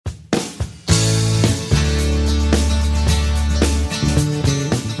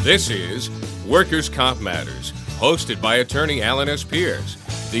This is Workers' Comp Matters, hosted by attorney Alan S. Pierce,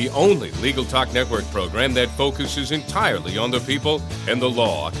 the only legal talk network program that focuses entirely on the people and the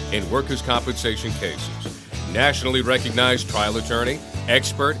law in workers' compensation cases. Nationally recognized trial attorney,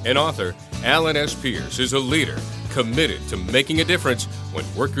 expert, and author, Alan S. Pierce is a leader committed to making a difference when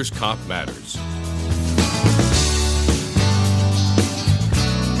workers' comp matters.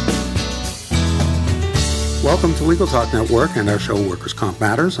 Welcome to Legal Talk Network and our show Workers' Comp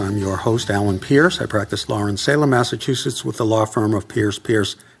Matters. I'm your host, Alan Pierce. I practice law in Salem, Massachusetts with the law firm of Pierce,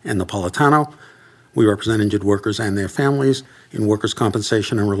 Pierce & Napolitano. We represent injured workers and their families in workers'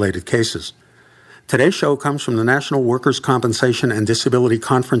 compensation and related cases. Today's show comes from the National Workers' Compensation and Disability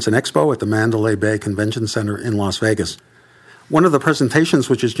Conference and Expo at the Mandalay Bay Convention Center in Las Vegas. One of the presentations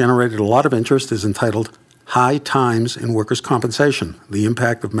which has generated a lot of interest is entitled High Times in Workers' Compensation, the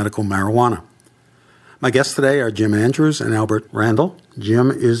Impact of Medical Marijuana. My guests today are Jim Andrews and Albert Randall. Jim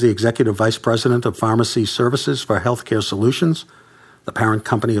is the Executive Vice President of Pharmacy Services for Healthcare Solutions, the parent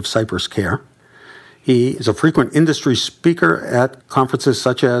company of Cypress Care. He is a frequent industry speaker at conferences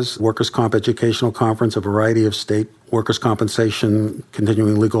such as Workers' Comp Educational Conference, a variety of state workers' compensation,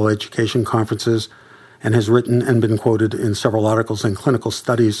 continuing legal education conferences, and has written and been quoted in several articles and clinical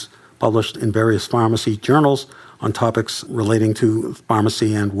studies published in various pharmacy journals on topics relating to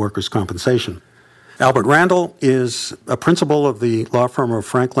pharmacy and workers' compensation. Albert Randall is a principal of the law firm of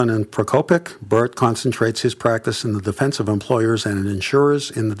Franklin and Prokopik. Bert concentrates his practice in the defense of employers and insurers,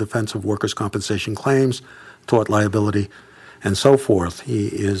 in the defense of workers' compensation claims, tort liability, and so forth. He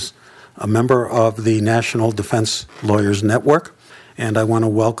is a member of the National Defense Lawyers Network, and I want to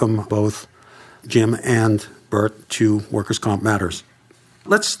welcome both Jim and Bert to Workers' Comp Matters.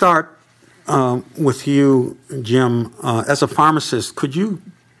 Let's start with you, Jim. As a pharmacist, could you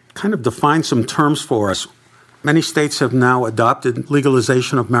kind of define some terms for us? Many states have now adopted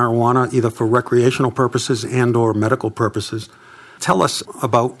legalization of marijuana either for recreational purposes and or medical purposes. Tell us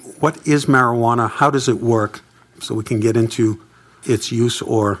about what is marijuana, how does it work, so we can get into its use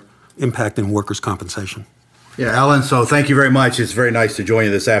or impact in workers' compensation. Yeah, Alan, so thank you very much. It's very nice to join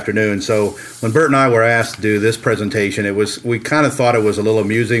you this afternoon. So when Bert and I were asked to do this presentation, we kind of thought it was a little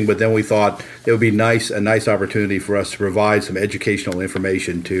amusing, but then we thought it would be a nice opportunity for us to provide some educational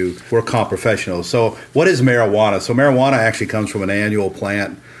information to work comp professionals. So what is marijuana? So marijuana actually comes from an annual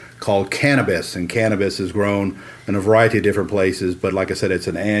plant called cannabis, and cannabis is grown in a variety of different places, but like I said, it's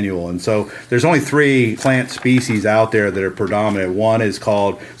an annual. And so there's only 3 plant species out there that are predominant. One is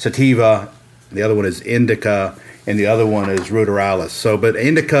called sativa, the other one is indica, and the other one is ruderalis. But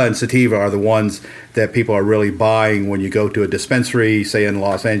indica and sativa are the ones that people are really buying when you go to a dispensary, say in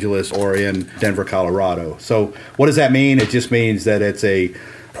Los Angeles or in Denver, Colorado. So what does that mean? It just means that it's a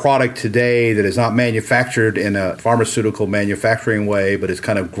product today that is not manufactured in a pharmaceutical manufacturing way, but it's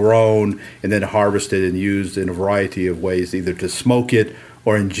kind of grown and then harvested and used in a variety of ways, either to smoke it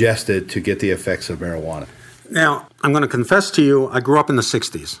or ingest it to get the effects of marijuana. Now, I'm going to confess to you, I grew up in the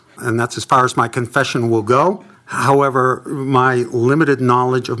 60s, and that's as far as my confession will go. However, my limited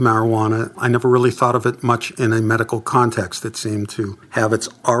knowledge of marijuana, I never really thought of it much in a medical context. It seemed to have its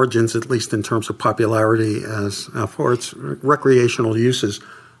origins, at least in terms of popularity, as for its recreational uses.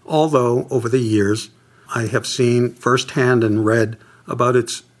 Although, over the years, I have seen firsthand and read about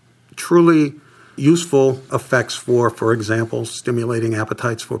its truly useful effects for example, stimulating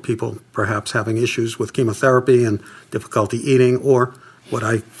appetites for people perhaps having issues with chemotherapy and difficulty eating, or what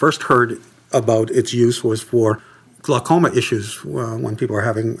I first heard about its use was for glaucoma issues when people are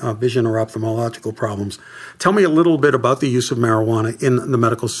having vision or ophthalmological problems. Tell me a little bit about the use of marijuana in the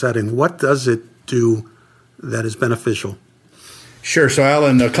medical setting. What does it do that is beneficial? Sure. So,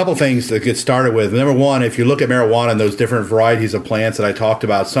 Alan, a couple things to get started with. Number one, if you look at marijuana and those different varieties of plants that I talked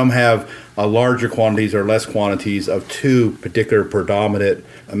about, some have larger quantities or less quantities of 2 particular predominant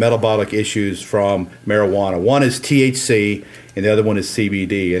metabolic issues from marijuana. One is THC and the other one is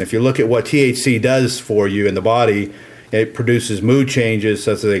CBD. And if you look at what THC does for you in the body, it produces mood changes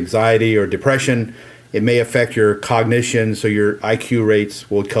such as anxiety or depression. It may affect your cognition, so your IQ rates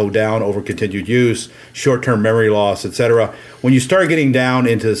will go down over continued use, short-term memory loss, etc. When you start getting down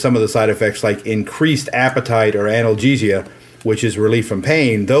into some of the side effects like increased appetite or analgesia, which is relief from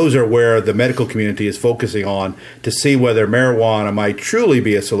pain, those are where the medical community is focusing on to see whether marijuana might truly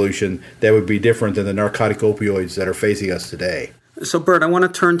be a solution that would be different than the narcotic opioids that are facing us today. So, Bert, I want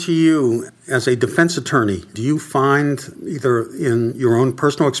to turn to you as a defense attorney. Do you find, either in your own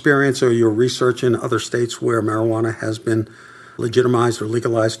personal experience or your research in other states where marijuana has been legitimized or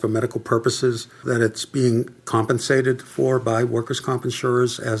legalized for medical purposes, that it's being compensated for by workers' comp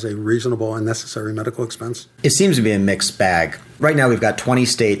insurers as a reasonable and necessary medical expense? It seems to be a mixed bag. Right now we've got 20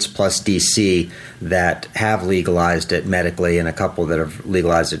 states plus D.C. that have legalized it medically and a couple that have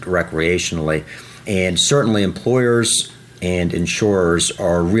legalized it recreationally. And certainly employers and insurers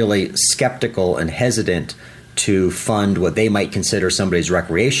are really skeptical and hesitant to fund what they might consider somebody's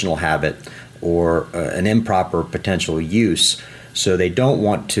recreational habit or an improper potential use. So they don't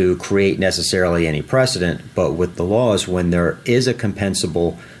want to create necessarily any precedent, but with the laws, when there is a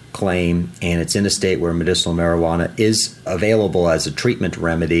compensable claim and it's in a state where medicinal marijuana is available as a treatment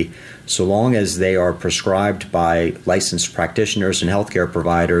remedy, so long as they are prescribed by licensed practitioners and healthcare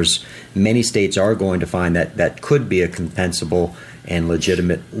providers, many states are going to find that that could be a compensable and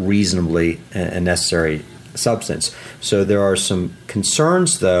legitimate, reasonably and necessary substance. So there are some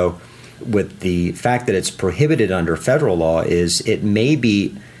concerns, though, with the fact that it's prohibited under federal law. Is it may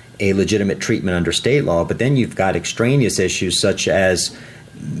be a legitimate treatment under state law, but then you've got extraneous issues such as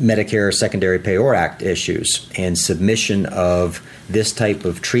Medicare Secondary Payor Act issues and submission of this type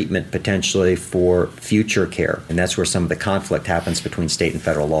of treatment potentially for future care. And that's where some of the conflict happens between state and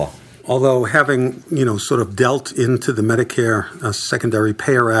federal law. Although having, sort of dealt into the Medicare Secondary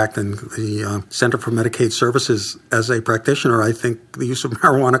Payor Act and the Center for Medicaid Services as a practitioner, I think the use of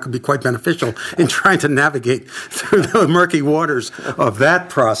marijuana could be quite beneficial in trying to navigate through the murky waters of that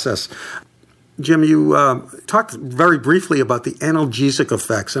process. Jim, you talked very briefly about the analgesic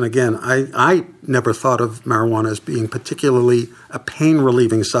effects. And again, I never thought of marijuana as being particularly a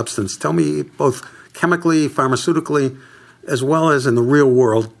pain-relieving substance. Tell me, both chemically, pharmaceutically, as well as in the real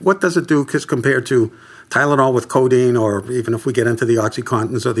world, what does it do compared to Tylenol with codeine, or even if we get into the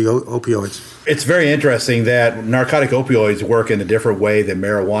OxyContins or the opioids? It's very interesting that narcotic opioids work in a different way than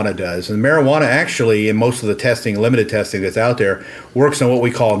marijuana does. And marijuana actually, in most of the testing, limited testing that's out there, works on what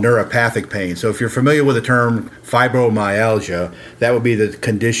we call neuropathic pain. So if you're familiar with the term fibromyalgia, that would be the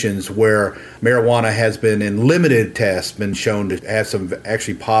conditions where marijuana has been, in limited tests, been shown to have some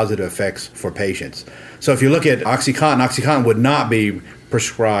actually positive effects for patients. So if you look at OxyContin would not be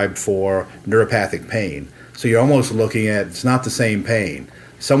prescribed for neuropathic pain. So you're almost looking at, it's not the same pain.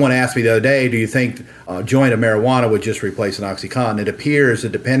 Someone asked me the other day, do you think a joint of marijuana would just replace an OxyContin? It appears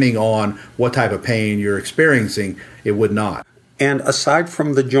that depending on what type of pain you're experiencing, it would not. And aside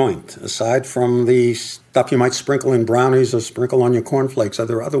from the joint, aside from the stuff you might sprinkle in brownies or sprinkle on your cornflakes, are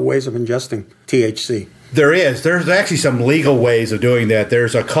there other ways of ingesting THC? There is. There's actually some legal ways of doing that.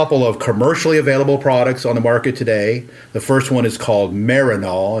 There's a couple of commercially available products on the market today. The first one is called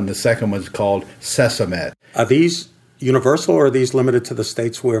Marinol, and the second one is called Sesamet. Are these universal, or are these limited to the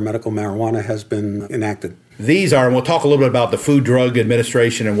states where medical marijuana has been enacted? These are, and we'll talk a little bit about the Food Drug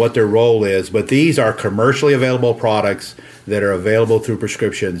Administration and what their role is, but these are commercially available products that are available through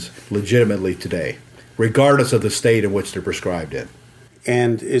prescriptions legitimately today, regardless of the state in which they're prescribed in.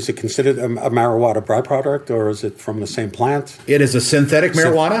 And is it considered a marijuana byproduct, or is it from the same plant? It is a synthetic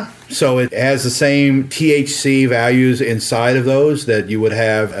marijuana, so it has the same THC values inside of those that you would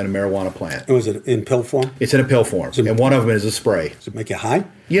have in a marijuana plant. Was it in pill form? It's in a pill form, and one of them is a spray. Does it make you high?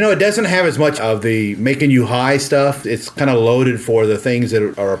 It doesn't have as much of the making you high stuff. It's kind of loaded for the things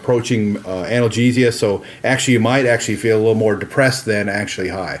that are approaching analgesia, so actually you might actually feel a little more depressed than actually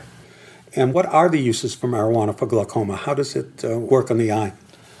high. And what are the uses for marijuana for glaucoma? How does it work on the eye?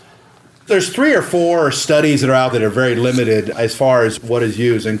 There's 3 or 4 studies that are out that are very limited as far as what is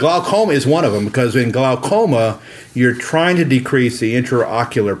used. And glaucoma is one of them, because in glaucoma, you're trying to decrease the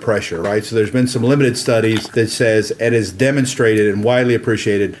intraocular pressure, right? So there's been some limited studies that says it is demonstrated and widely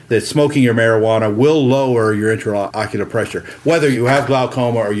appreciated that smoking your marijuana will lower your intraocular pressure, whether you have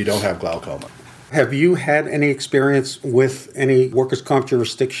glaucoma or you don't have glaucoma. Have you had any experience with any workers' comp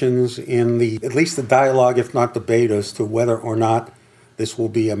jurisdictions in at least the dialogue, if not debate, as to whether or not this will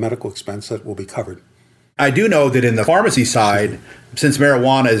be a medical expense that will be covered? I do know that in the pharmacy side, since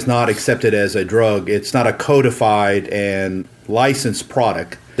marijuana is not accepted as a drug, it's not a codified and licensed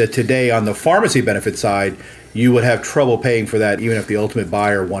product, that today on the pharmacy benefit side, you would have trouble paying for that even if the ultimate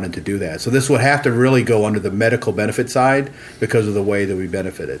buyer wanted to do that. So this would have to really go under the medical benefit side because of the way that we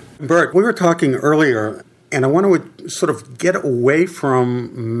benefited. Bert, we were talking earlier, and I want to sort of get away from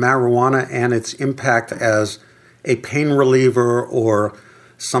marijuana and its impact as a pain reliever or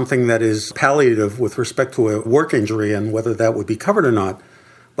something that is palliative with respect to a work injury and whether that would be covered or not.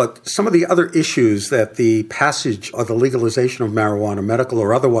 But some of the other issues that the passage or the legalization of marijuana, medical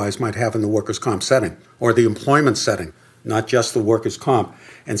or otherwise, might have in the workers' comp setting or the employment setting. not just the workers' comp.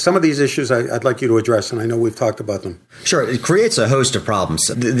 And some of these issues I'd like you to address, and I know we've talked about them. Sure. It creates a host of problems.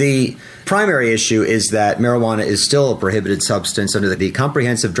 The primary issue is that marijuana is still a prohibited substance under the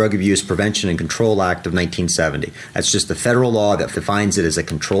Comprehensive Drug Abuse Prevention and Control Act of 1970. That's just the federal law that defines it as a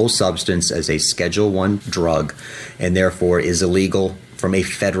controlled substance, as a Schedule I drug, and therefore is illegal from a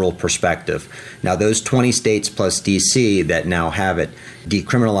federal perspective. Now, those 20 states plus D.C. that now have it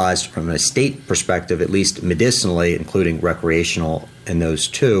decriminalized from a state perspective, at least medicinally, including recreational in those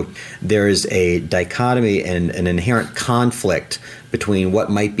two, there is a dichotomy and an inherent conflict between what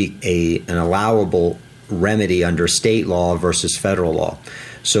might be an allowable remedy under state law versus federal law.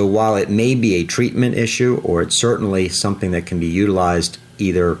 So while it may be a treatment issue, or it's certainly something that can be utilized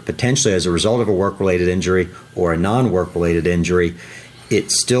either potentially as a result of a work-related injury or a non-work-related injury, it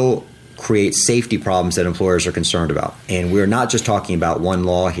still creates safety problems that employers are concerned about. And we're not just talking about one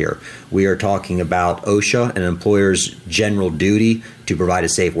law here. We are talking about OSHA, an employer's general duty to provide a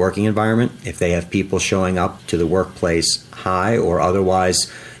safe working environment. If they have people showing up to the workplace high or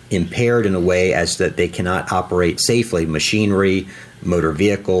otherwise impaired in a way as that they cannot operate safely, machinery, motor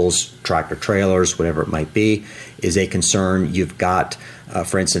vehicles, tractor trailers, whatever it might be, is a concern. You've got,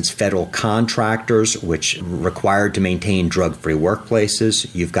 for instance, federal contractors, which are required to maintain drug-free workplaces.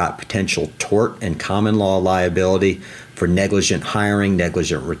 You've got potential tort and common law liability for negligent hiring,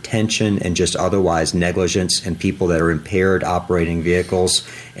 negligent retention, and just otherwise negligence in people that are impaired operating vehicles.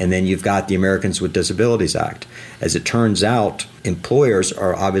 And then you've got the Americans with Disabilities Act. As it turns out, employers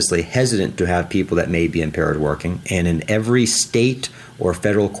are obviously hesitant to have people that may be impaired working. And in every state or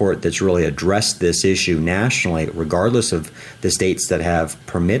federal court that's really addressed this issue nationally, regardless of the states that have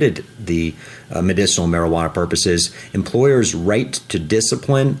permitted the medicinal marijuana purposes, employers' right to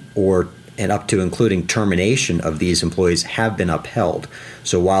discipline and up to including termination of these employees have been upheld.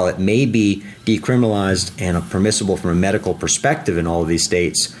 So while it may be decriminalized and permissible from a medical perspective in all of these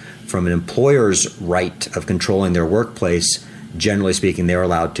states, from an employer's right of controlling their workplace, generally speaking, they're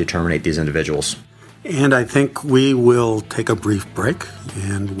allowed to terminate these individuals. And I think we will take a brief break,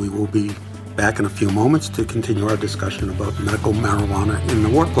 and we will be back in a few moments to continue our discussion about medical marijuana in the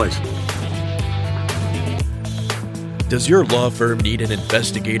workplace. Does your law firm need an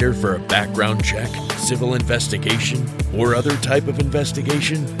investigator for a background check, civil investigation, or other type of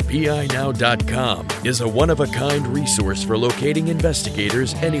investigation? PINow.com is a one-of-a-kind resource for locating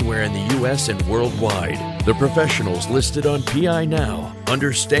investigators anywhere in the U.S. and worldwide. The professionals listed on PI Now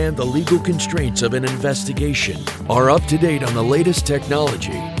understand the legal constraints of an investigation, are up to date on the latest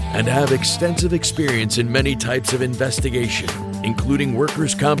technology, and have extensive experience in many types of investigation, including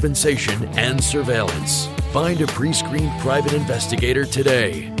workers' compensation and surveillance. Find a pre-screened private investigator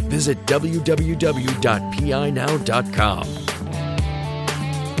today. Visit www.pinow.com.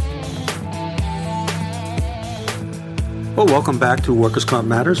 Well, welcome back to Workers' Comp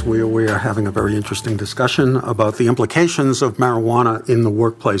Matters, where we are having a very interesting discussion about the implications of marijuana in the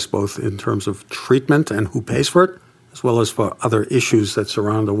workplace, both in terms of treatment and who pays for it, as well as for other issues that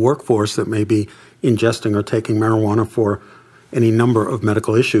surround the workforce that may be ingesting or taking marijuana for any number of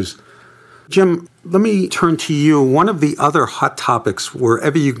medical issues. Jim, let me turn to you. One of the other hot topics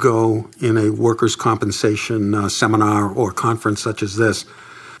wherever you go in a workers' compensation seminar or conference such as this,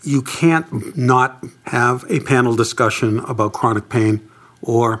 you can't not have a panel discussion about chronic pain,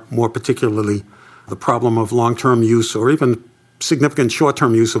 or more particularly, the problem of long-term use or even significant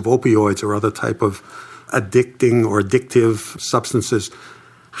short-term use of opioids or other type of addicting or addictive substances.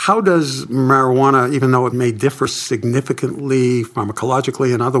 How does marijuana, even though it may differ significantly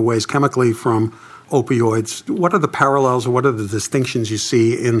pharmacologically and other ways chemically from opioids, what are the parallels or what are the distinctions you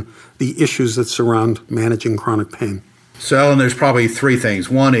see in the issues that surround managing chronic pain? So, Alan, there's probably three things.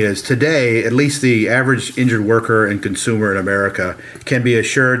 One is today, at least the average injured worker and consumer in America can be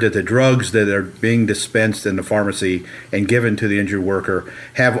assured that the drugs that are being dispensed in the pharmacy and given to the injured worker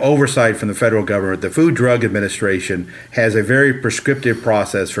have oversight from the federal government. The Food Drug Administration has a very prescriptive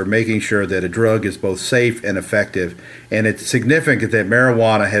process for making sure that a drug is both safe and effective. And it's significant that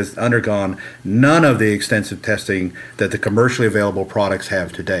marijuana has undergone none of the extensive testing that the commercially available products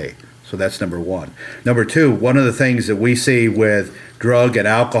have today. So that's number one. Number two, one of the things that we see with drug and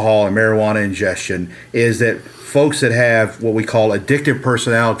alcohol and marijuana ingestion is that folks that have what we call addictive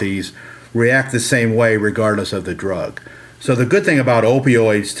personalities react the same way regardless of the drug. So the good thing about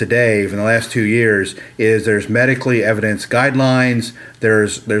opioids today, in the last 2 years, is there's medically evidenced guidelines.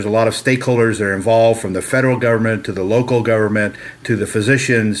 There's a lot of stakeholders that are involved, from the federal government to the local government to the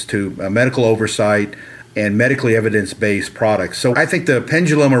physicians to medical oversight and medically evidence-based products. So I think the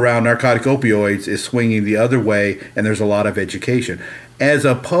pendulum around narcotic opioids is swinging the other way, and there's a lot of education. as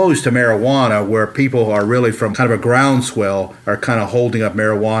opposed to marijuana, where people are really from kind of a groundswell are kind of holding up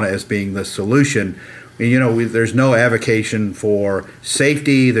marijuana as being the solution. There's no advocacy for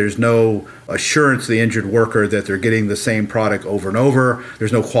safety. There's no assurance to the injured worker that they're getting the same product over and over.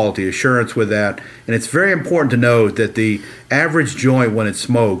 There's no quality assurance with that. And it's very important to note that the average joint, when it's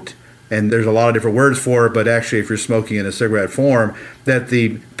smoked, and there's a lot of different words for it, but actually if you're smoking in a cigarette form, that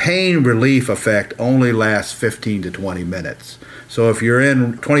the pain relief effect only lasts 15 to 20 minutes. So if you're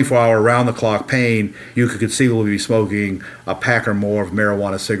in 24-hour round-the-clock pain, you could conceivably be smoking a pack or more of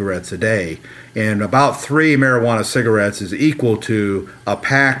marijuana cigarettes a day. And about 3 marijuana cigarettes is equal to a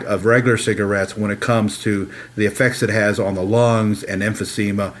pack of regular cigarettes when it comes to the effects it has on the lungs and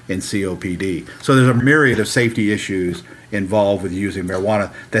emphysema and COPD. So there's a myriad of safety issues involved with using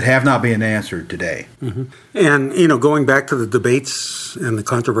marijuana that have not been answered today. Mm-hmm. And, going back to the debates and the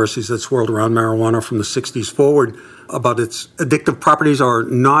controversies that swirled around marijuana from the 60s forward about its addictive properties or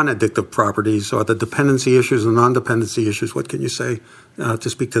non-addictive properties, or the dependency issues and non-dependency issues, what can you say to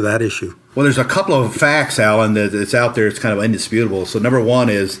speak to that issue? Well, there's a couple of facts, Alan, that's out there. It's kind of indisputable. So number one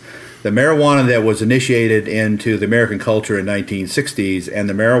is the marijuana that was initiated into the American culture in 1960s and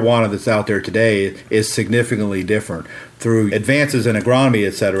the marijuana that's out there today is significantly different. Through advances in agronomy,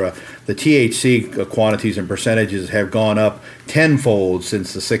 et cetera, the THC quantities and percentages have gone up tenfold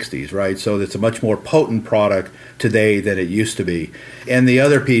since the 60s, right? So it's a much more potent product today than it used to be. And the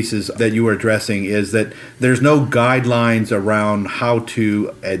other pieces that you were addressing is that there's no guidelines around how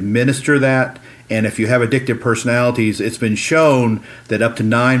to administer that. And if you have addictive personalities, it's been shown that up to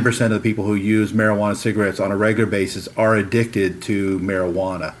 9% of the people who use marijuana cigarettes on a regular basis are addicted to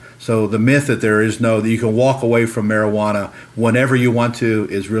marijuana. So the myth that that you can walk away from marijuana whenever you want to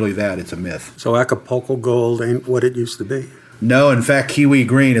is really that. It's a myth. So Acapulco Gold ain't what it used to be? No, in fact, Kiwi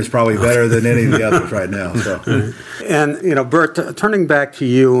Green is probably better than any of the others right now. So. And, Bert, turning back to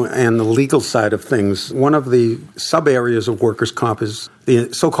you and the legal side of things, one of the sub-areas of workers' comp is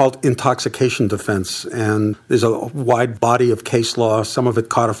the so-called intoxication defense. And there's a wide body of case law, some of it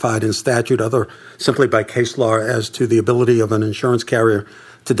codified in statute, other simply by case law, as to the ability of an insurance carrier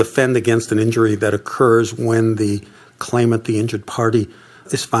to defend against an injury that occurs when the claimant, the injured party,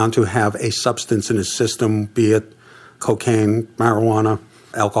 is found to have a substance in his system, be it cocaine, marijuana,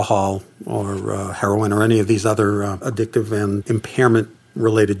 alcohol, or heroin, or any of these other addictive and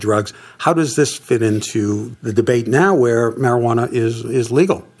impairment-related drugs. How does this fit into the debate now where marijuana is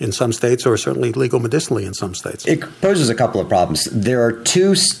legal in some states, or certainly legal medicinally in some states? It poses a couple of problems. There are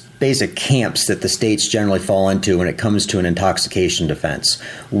two basic camps that the states generally fall into when it comes to an intoxication defense.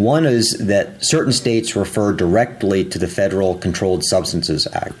 One is that certain states refer directly to the Federal Controlled Substances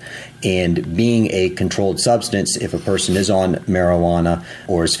Act. And being a controlled substance, if a person is on marijuana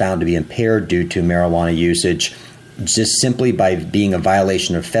or is found to be impaired due to marijuana usage, just simply by being a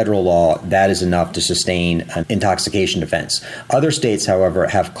violation of federal law, that is enough to sustain an intoxication defense. Other states, however,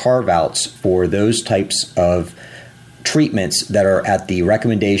 have carve-outs for those types of treatments that are at the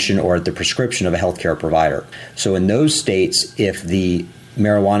recommendation or at the prescription of a healthcare provider. So in those states, if the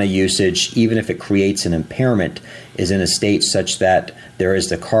marijuana usage, even if it creates an impairment, is in a state such that there is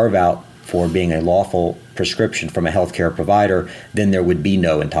the carve-out for being a lawful prescription from a healthcare provider, then there would be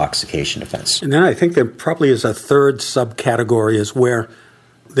no intoxication defense. And then I think there probably is a third subcategory is where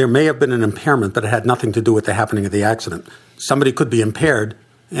there may have been an impairment, but it had nothing to do with the happening of the accident. Somebody could be impaired,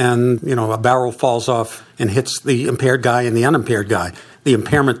 and, a barrel falls off and hits the impaired guy and the unimpaired guy. The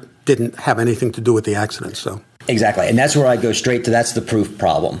impairment didn't have anything to do with the accident, so. Exactly. And that's where I go straight to, that's the proof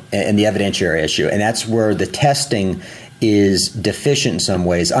problem and the evidentiary issue. And that's where the testing is deficient in some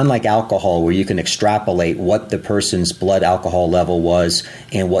ways, unlike alcohol, where you can extrapolate what the person's blood alcohol level was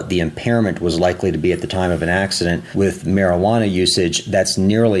and what the impairment was likely to be at the time of an accident. With marijuana usage, that's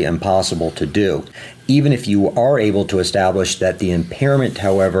nearly impossible to do. Even if you are able to establish that the impairment,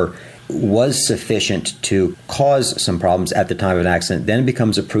 however, was sufficient to cause some problems at the time of an accident, then it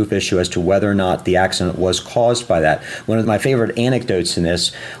becomes a proof issue as to whether or not the accident was caused by that. One of my favorite anecdotes in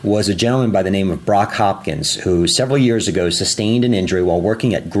this was a gentleman by the name of Brock Hopkins, who several years ago sustained an injury while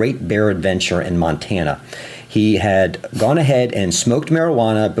working at Great Bear Adventure in Montana. He had gone ahead and smoked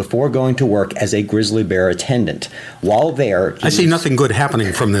marijuana before going to work as a grizzly bear attendant. While there... I see nothing good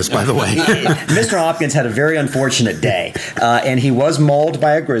happening from this, by the way. Mr. Hopkins had a very unfortunate day, and he was mauled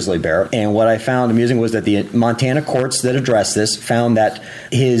by a grizzly bear. And what I found amusing was that the Montana courts that addressed this found that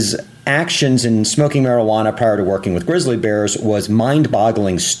his actions in smoking marijuana prior to working with grizzly bears was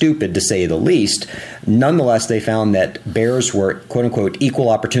mind-boggling stupid, to say the least. Nonetheless, they found that bears were, quote-unquote, equal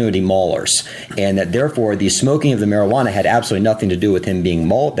opportunity maulers, and that therefore the smoking of the marijuana had absolutely nothing to do with him being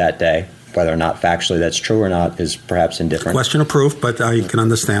mauled that day. Whether or not factually that's true or not is perhaps indifferent. Question of proof, but I can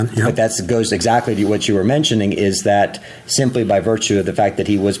understand. Yeah. But that goes exactly to what you were mentioning, is that simply by virtue of the fact that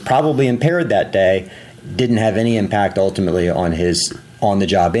he was probably impaired that day, didn't have any impact ultimately on his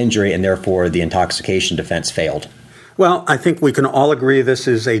on-the-job injury, and therefore the intoxication defense failed. Well, I think we can all agree this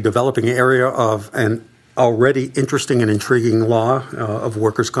is a developing area of an already interesting and intriguing law of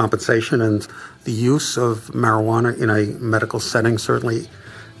workers' compensation, and the use of marijuana in a medical setting certainly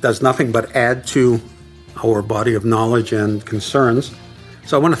does nothing but add to our body of knowledge and concerns.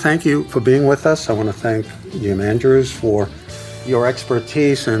 So I want to thank you for being with us. I want to thank Jim Andrews for your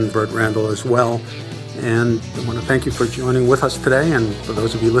expertise, and Burt Randall as well. And I want to thank you for joining with us today. And for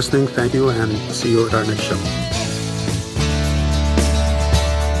those of you listening, thank you, and see you at our next show.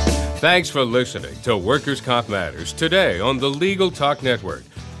 Thanks for listening to Workers' Comp Matters today on the Legal Talk Network,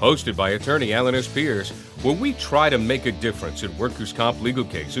 hosted by attorney Alan S. Pierce, where we try to make a difference in workers' comp legal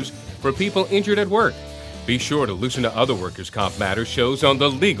cases for people injured at work. Be sure to listen to other Workers' Comp Matters shows on the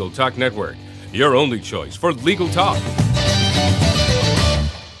Legal Talk Network, your only choice for legal talk.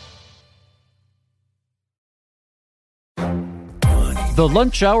 The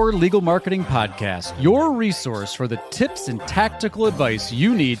Lunch Hour Legal Marketing Podcast, your resource for the tips and tactical advice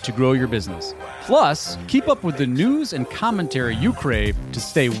you need to grow your business. Plus, keep up with the news and commentary you crave to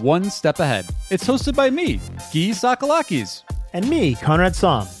stay one step ahead. It's hosted by me, Guy Sakalakis. And me, Conrad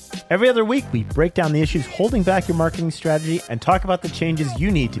Somm. Every other week, we break down the issues holding back your marketing strategy and talk about the changes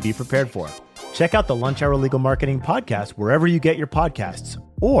you need to be prepared for. Check out the Lunch Hour Legal Marketing Podcast wherever you get your podcasts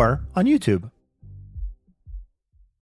or on YouTube.